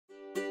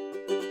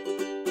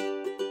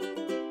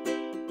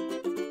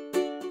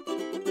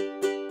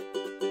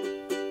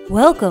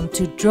Welcome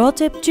to Draw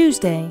Tip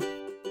Tuesday.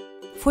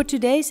 For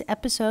today's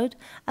episode,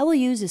 I will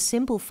use a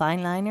simple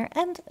fine liner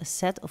and a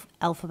set of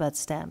alphabet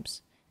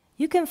stamps.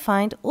 You can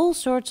find all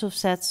sorts of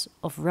sets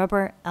of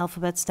rubber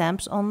alphabet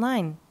stamps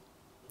online.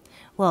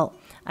 Well,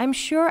 I'm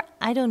sure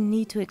I don't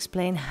need to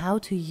explain how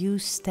to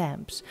use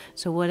stamps,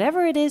 so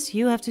whatever it is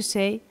you have to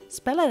say,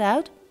 spell it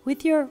out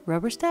with your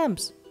rubber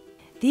stamps.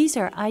 These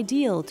are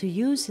ideal to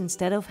use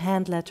instead of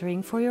hand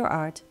lettering for your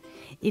art.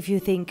 If you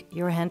think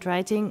your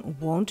handwriting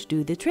won't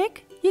do the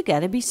trick, you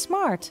gotta be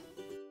smart.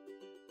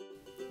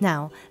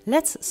 Now,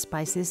 let's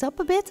spice this up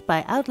a bit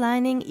by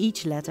outlining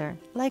each letter,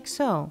 like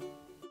so.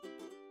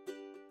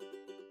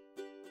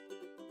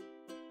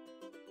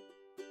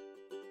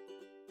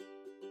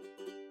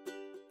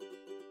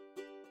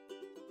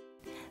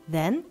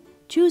 Then,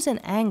 choose an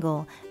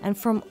angle and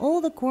from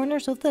all the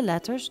corners of the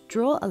letters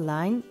draw a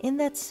line in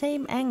that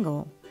same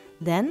angle.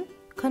 Then,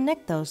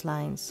 connect those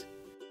lines.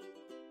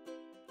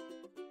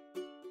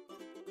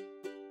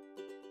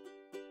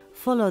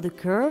 Follow the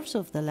curves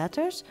of the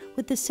letters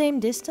with the same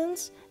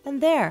distance,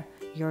 and there,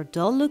 your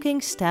dull-looking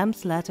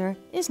stamped letter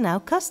is now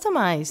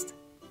customized.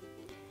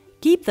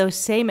 Keep those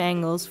same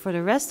angles for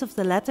the rest of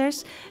the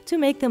letters to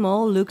make them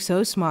all look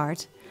so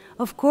smart.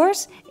 Of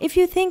course, if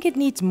you think it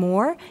needs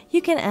more,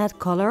 you can add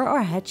color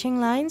or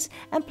hatching lines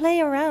and play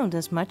around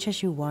as much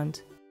as you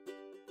want.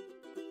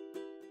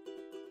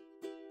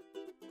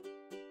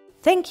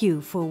 Thank you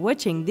for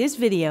watching this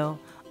video.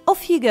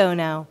 Off you go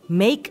now,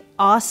 make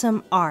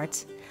awesome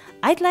art!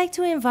 I'd like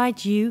to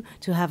invite you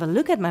to have a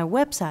look at my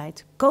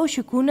website,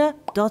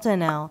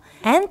 koosjekoene.nl,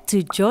 and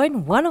to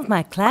join one of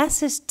my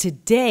classes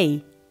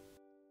today.